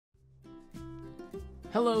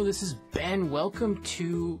Hello, this is Ben. Welcome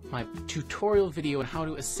to my tutorial video on how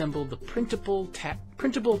to assemble the printable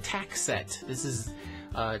tack set. This is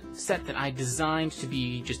a set that I designed to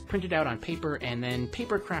be just printed out on paper and then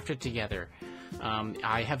paper crafted together.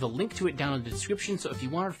 I have a link to it down in the description, so if you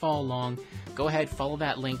want to follow along, go ahead, follow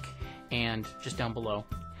that link, and just down below.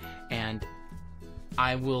 And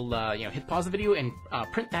I will hit pause the video and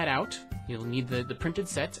print that out. You'll need the printed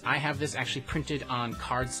set. I have this actually printed on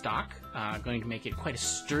cardstock. Going to make it quite a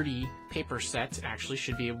sturdy paper set. Actually,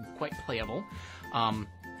 should be quite playable.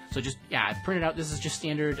 So just, I printed out. This is just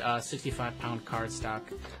standard 65-pound cardstock.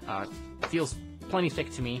 Feels plenty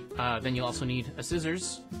thick to me. Then you'll also need a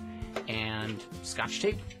scissors and Scotch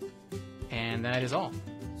tape, and that is all.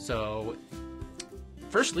 So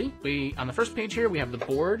firstly, on the first page here, we have the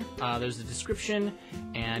board. There's the description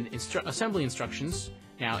and assembly instructions.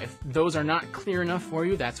 Now, if those are not clear enough for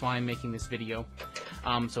you, that's why I'm making this video.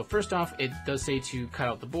 So first off, it does say to cut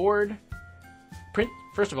out the board.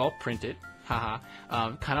 First of all, print it.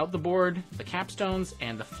 Haha. Cut out the board, the capstones,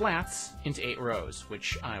 and the flats into 8 rows,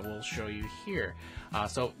 which I will show you here.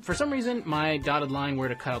 So for some reason, my dotted line where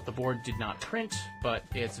to cut out the board did not print, but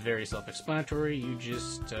it's very self-explanatory. You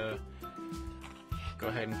just go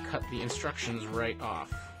ahead and cut the instructions right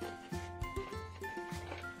off.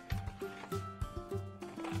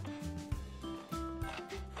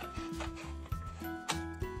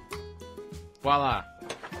 Voila!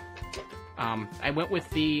 I went with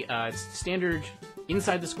the standard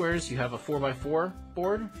inside the squares. You have a 4x4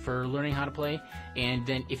 board for learning how to play, and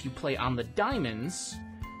then if you play on the diamonds,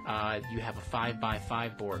 you have a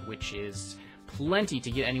 5x5 board, which is plenty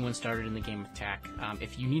to get anyone started in the game of tack.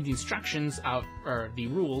 If you need the instructions or the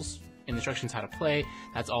rules and instructions how to play,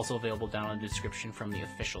 that's also available down in the description from the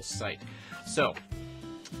official site. So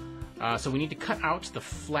we need to cut out the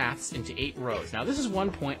flats into 8 rows. Now this is one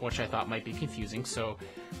point which I thought might be confusing. So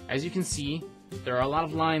as you can see, there are a lot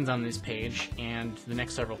of lines on this page and the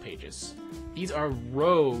next several pages. These are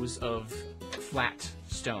rows of flat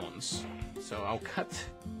stones. So I'll cut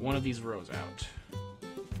one of these rows out.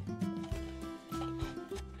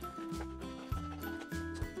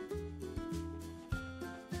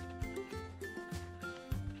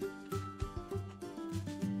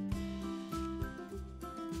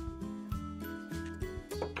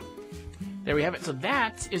 There we have it. So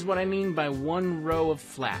that is what I mean by one row of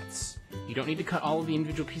flats. You don't need to cut all of the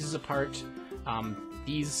individual pieces apart. I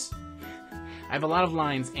have a lot of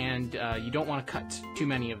lines, and you don't want to cut too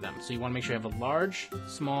many of them. So you want to make sure you have a large,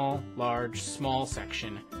 small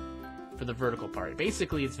section for the vertical part.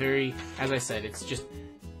 Basically, it's very, as I said, it's just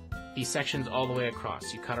these sections all the way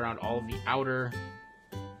across. You cut around all of the outer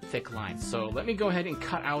thick lines. So let me go ahead and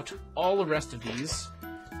cut out all the rest of these.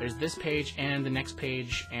 There's this page and the next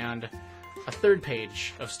page and a third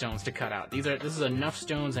page of stones to cut out. This is enough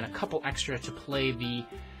stones and a couple extra to play the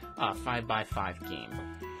 5x5 game.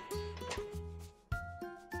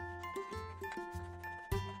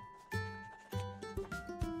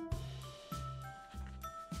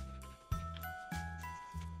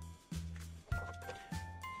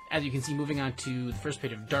 As you can see, moving on to the first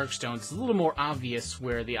page of dark stones, it's a little more obvious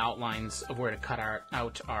where the outlines of where to cut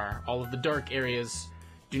out are. All of the dark areas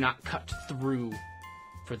do not cut through.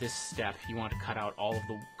 For this step, you want to cut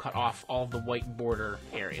off all of the white border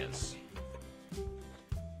areas.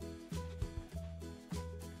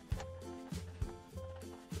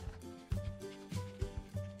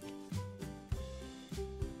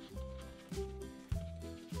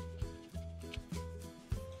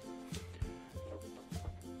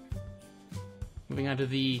 Moving on to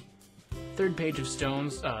the third page of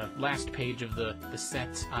stones, last page of the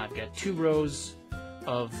set, I've got 2 rows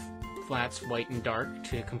of flats, white and dark,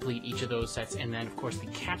 to complete each of those sets, and then of course the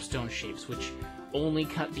capstone shapes, which only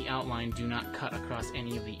cut the outline, do not cut across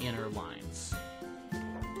any of the inner lines.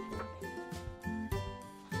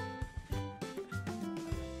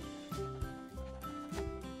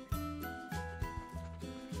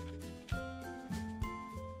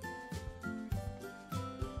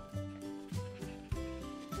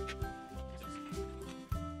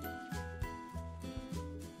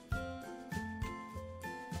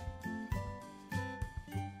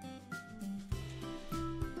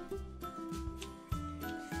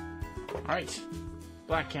 Alright,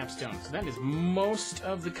 black capstone. So that is most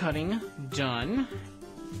of the cutting done.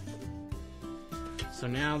 So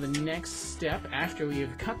now the next step, after we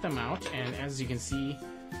have cut them out, and as you can see,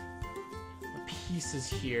 the pieces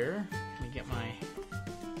here, let me get my...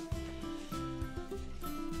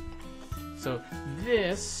 So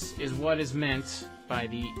this is what is meant by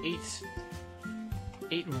the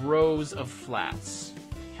 8 rows of flats.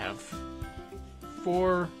 You have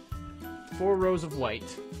 4 4 rows of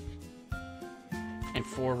white and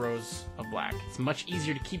 4 rows of black. It's much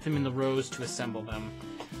easier to keep them in the rows to assemble them.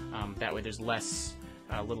 That way there's less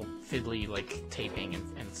little fiddly like taping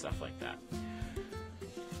and stuff like that.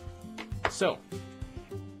 So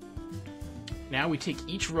now we take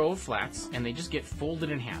each row of flats and they just get folded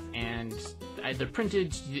in half, and they're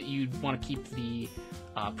printed. You'd want to keep the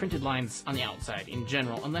printed lines on the outside in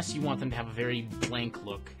general, unless you want them to have a very blank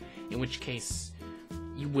look, in which case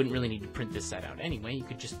you wouldn't really need to print this set out anyway. You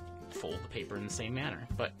could just fold the paper in the same manner.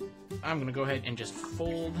 But I'm going to go ahead and just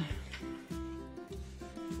fold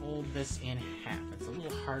this in half. It's a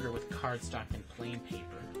little harder with cardstock than plain paper,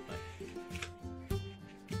 but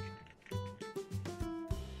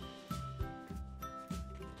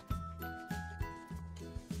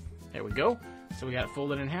there we go. So we got it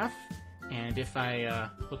folded in half, and if I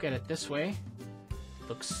look at it this way,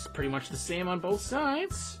 looks pretty much the same on both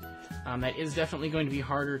sides. That is definitely going to be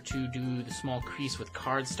harder to do the small crease with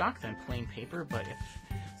cardstock than plain paper, but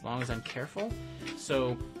as long as I'm careful.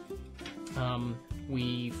 So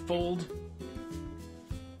we fold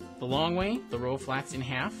the long way, the row of flats, in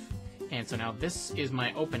half, and so now this is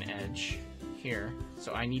my open edge here,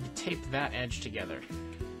 so I need to tape that edge together.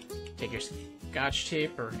 Take your Scotch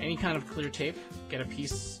tape or any kind of clear tape, get a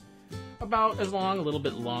piece about as long, a little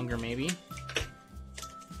bit longer maybe,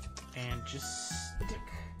 and just stick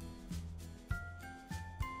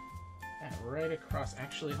that right across.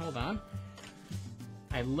 Actually, hold on.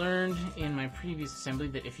 I learned in my previous assembly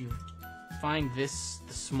that if you find the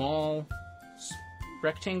small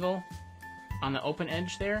rectangle on the open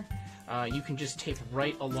edge there, you can just tape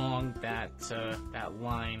right along that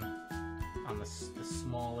line on the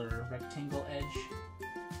smaller rectangle edge.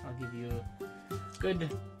 I'll give you a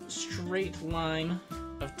good straight line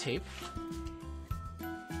of tape,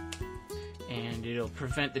 and it'll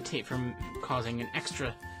prevent the tape from causing an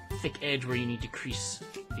extra thick edge where you need to crease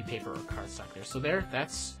the paper or cardstock there. So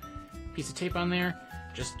that's a piece of tape on there.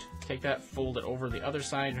 Just take that, fold it over the other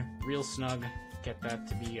side real snug, get that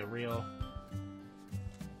to be a really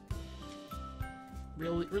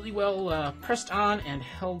well pressed on and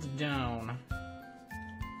held down.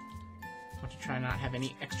 I want to try not have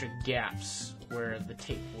any extra gaps where the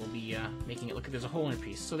tape will be making it look like there's a hole in a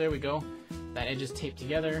piece. So there we go. That edge is taped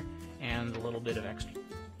together, and a little bit of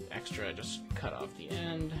extra just cut off the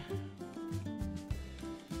end.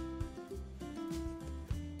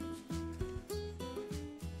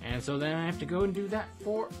 And so then I have to go and do that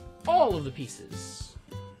for all of the pieces.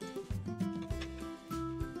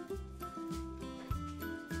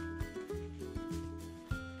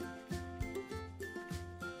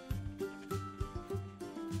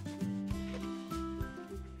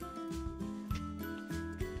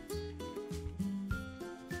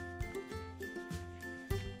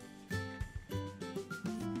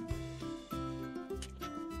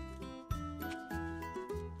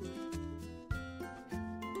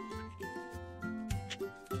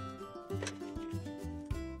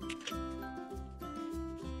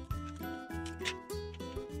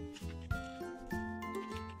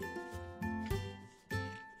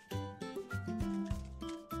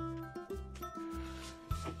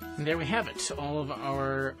 And there we have it. All of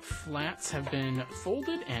our flats have been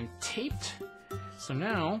folded and taped. So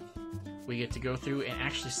now we get to go through and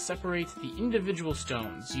actually separate the individual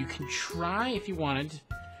stones. You can try if you wanted.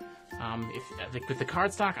 With the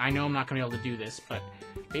cardstock, I know I'm not going to be able to do this, but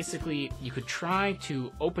basically you could try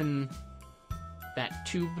to open that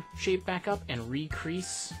tube shape back up and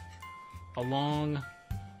recrease along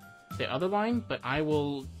the other line, but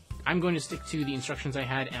I'm going to stick to the instructions I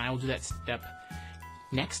had, and I will do that step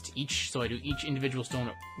next. So I do each individual stone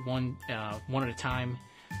at one at a time,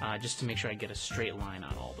 just to make sure I get a straight line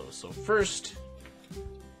on all those. So first,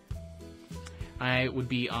 I would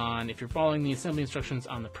be on, if you're following the assembly instructions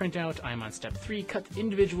on the printout, I'm on step 3, cut the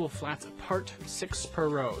individual flats apart, 6 per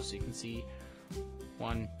row. So you can see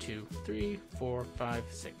 1, 2, 3, 4, 5,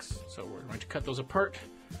 6. So we're going to cut those apart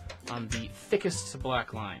on the thickest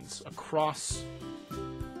black lines across,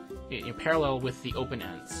 parallel with the open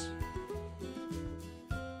ends.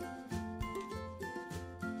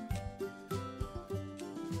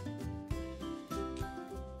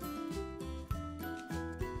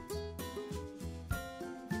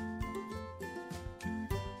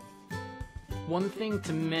 One thing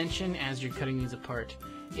to mention as you're cutting these apart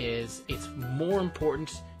is it's more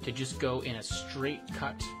important to just go in a straight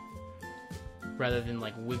cut rather than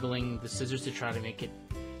like wiggling the scissors to try to make it.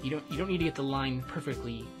 You don't need to get the line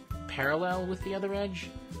perfectly parallel with the other edge,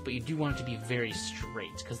 but you do want it to be very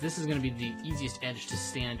straight, because this is going to be the easiest edge to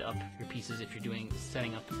stand up your pieces if you're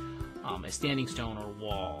setting up a standing stone or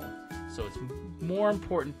wall. So it's more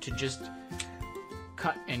important to just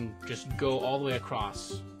cut and just go all the way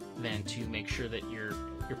across than to make sure that you're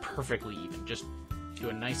perfectly even. Just do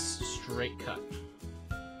a nice straight cut.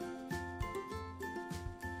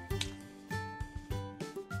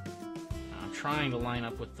 I'm trying to line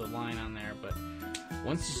up with the line on there, but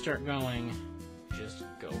once you start going, just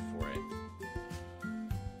go for it.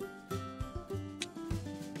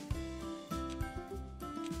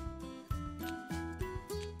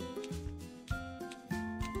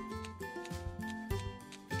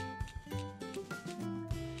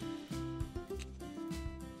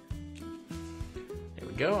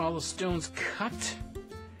 Go, all the stones cut,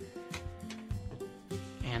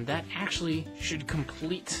 and that actually should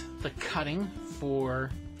complete the cutting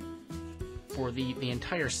for the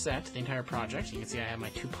entire set, the entire project. You can see I have my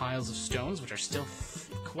 2 piles of stones, which are still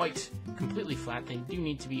quite completely flat. They do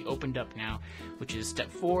need to be opened up now, which is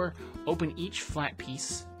step 4. Open each flat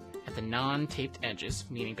piece at the non-taped edges,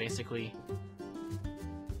 meaning basically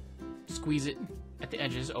squeeze it at the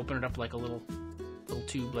edges, open it up like a little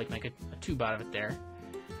tube, like make a tube out of it there.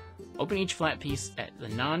 Open each flat piece at the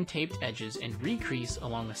non-taped edges and recrease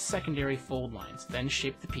along the secondary fold lines. Then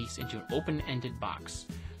shape the piece into an open-ended box.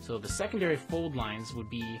 So the secondary fold lines would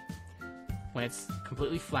be when it's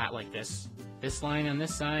completely flat like this line on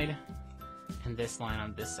this side, and this line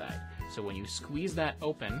on this side. So when you squeeze that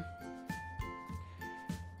open,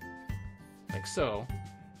 like so,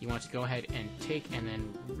 you want to go ahead and take and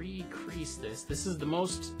then recrease this. This is the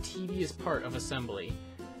most tedious part of assembly,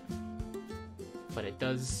 but it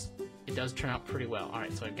does turn out pretty well.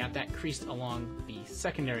 Alright, so I've got that creased along the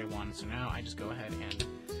secondary one, so now I just go ahead and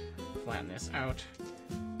flatten this out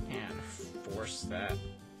and force that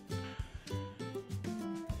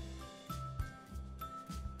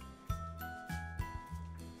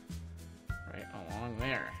right along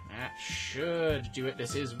there. That should do it.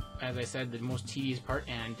 This is, as I said, the most tedious part,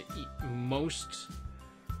 and most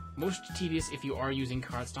tedious if you are using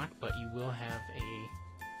cardstock, but you will have a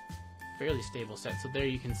fairly stable set. So there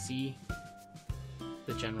you can see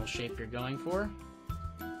the general shape you're going for.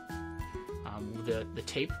 The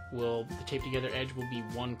tape together edge will be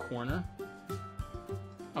one corner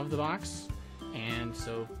of the box, and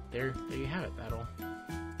so there you have it.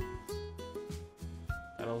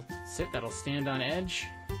 That'll stand on edge.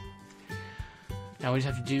 Now we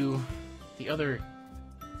just have to do the other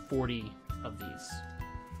 40 of these.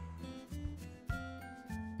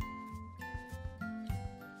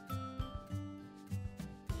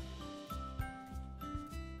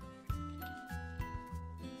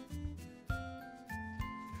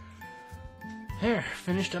 There,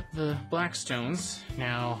 finished up the black stones.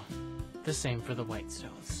 Now, the same for the white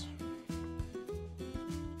stones.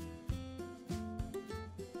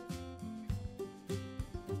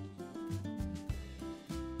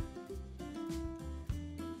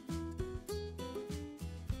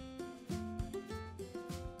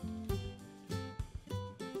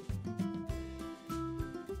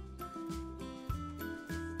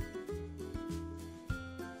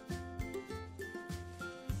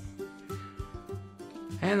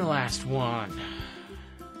 And the last one.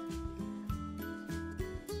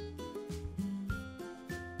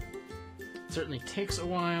 It certainly takes a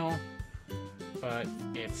while, but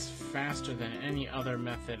it's faster than any other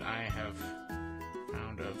method I have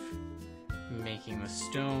found of making the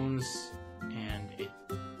stones, and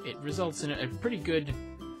it results in a pretty good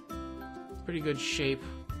shape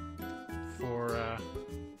for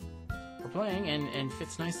playing, and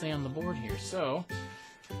fits nicely on the board here. So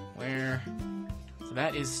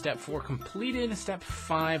that is step 4 completed. Step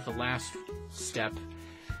 5, the last step,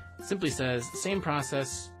 simply says same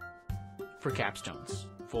process for capstones.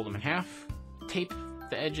 Fold them in half, tape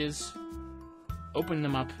the edges, open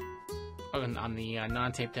them up on the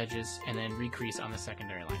non-taped edges, and then recrease on the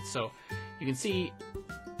secondary line. So you can see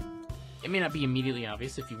it may not be immediately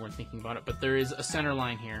obvious if you weren't thinking about it, but there is a center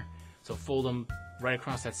line here. So fold them right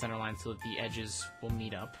across that center line so that the edges will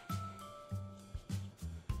meet up.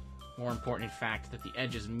 More important, in fact, that the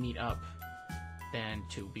edges meet up than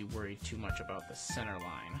to be worried too much about the center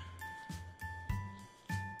line.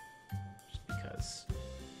 Just because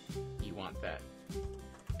you want that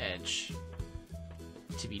edge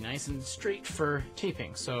to be nice and straight for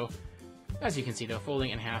taping. So, as you can see, though, folding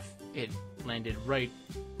in half, it landed right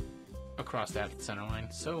across that center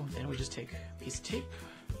line. So then we just take a piece of tape,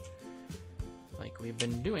 like we've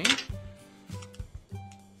been doing.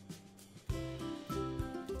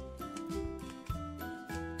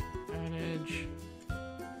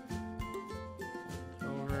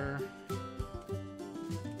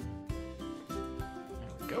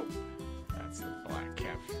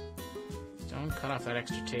 Cut off that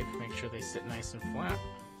extra tape, make sure they sit nice and flat.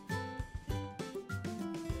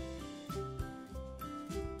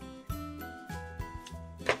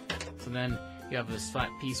 and then you have this flat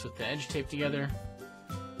piece with the edge taped together.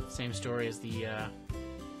 Same story as the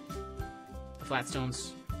flat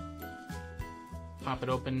stones. Pop it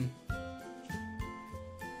open,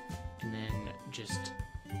 and then just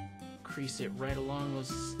crease it right along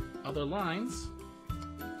those other lines,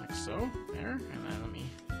 like so. There, and then let me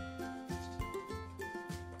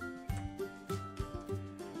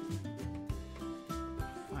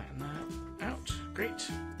flatten that out. Great.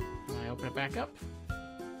 And I open it back up.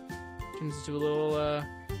 Turns into a little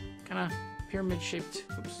kind of pyramid-shaped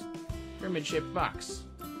box.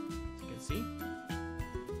 As you can see,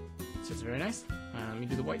 so it's very nice. Let me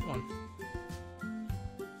do the white one.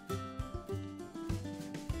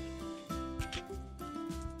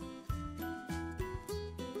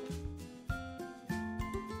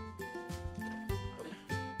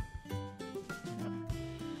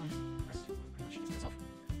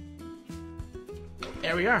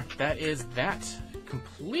 There we are. That is that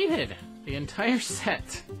completed. The entire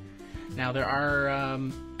set. Now there are,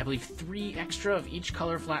 I believe, 3 extra of each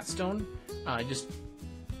color flat stone.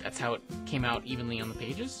 That's how it came out evenly on the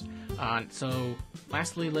pages. So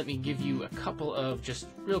lastly, let me give you a couple of just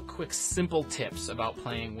real quick simple tips about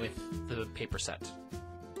playing with the paper set.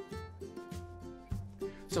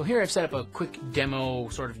 So here I've set up a quick demo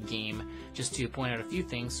sort of game just to point out a few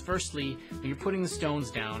things. Firstly, when you're putting the stones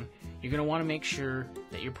down, you're going to want to make sure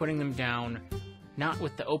that you're putting them down not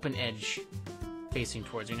with the open edge facing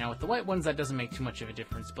towards you. Now with the white ones that doesn't make too much of a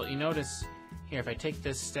difference, but you notice here if I take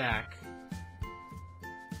this stack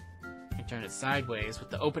and turn it sideways with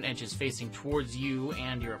the open edges facing towards you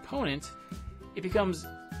and your opponent, it becomes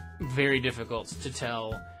very difficult to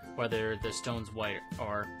tell whether the stone's white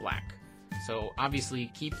or black. So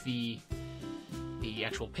obviously keep the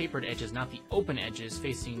actual papered edges, not the open edges,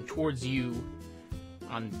 facing towards you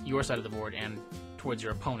on your side of the board and towards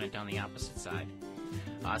your opponent on the opposite side.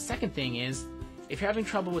 Second thing is, if you're having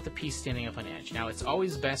trouble with a piece standing up on edge, now it's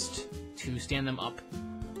always best to stand them up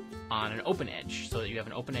on an open edge so that you have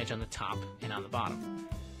an open edge on the top and on the bottom.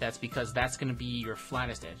 That's because that's going to be your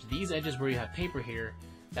flattest edge. These edges where you have paper here,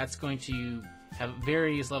 that's going to have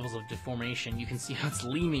various levels of deformation. You can see how it's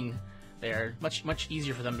leaning there. Much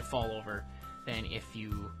easier for them to fall over than if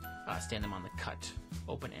you stand them on the cut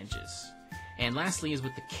open edges. And lastly is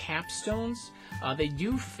with the capstones. They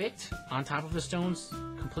do fit on top of the stones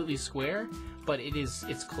completely square, but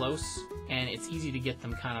it's close and it's easy to get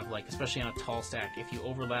them kind of like, especially on a tall stack, if you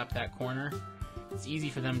overlap that corner, it's easy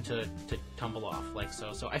for them to tumble off like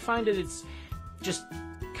so. So I find that it's just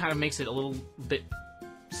kind of makes it a little bit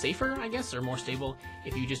safer, I guess, or more stable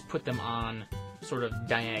if you just put them on sort of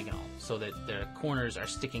diagonal so that the corners are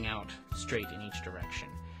sticking out straight in each direction.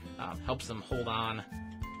 Helps them hold on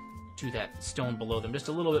to that stone below them just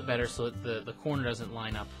a little bit better so that the corner doesn't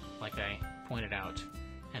line up like I pointed out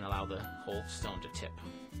and allow the whole stone to tip.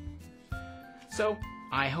 So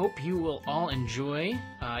I hope you will all enjoy,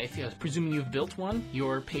 presuming you've built one,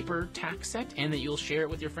 your paper tack set, and that you'll share it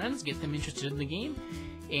with your friends, get them interested in the game,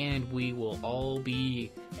 and we will all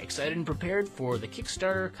be excited and prepared for the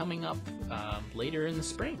Kickstarter coming up later in the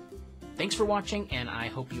spring. Thanks for watching, and I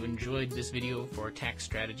hope you enjoyed this video for tack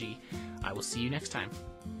strategy. I will see you next time.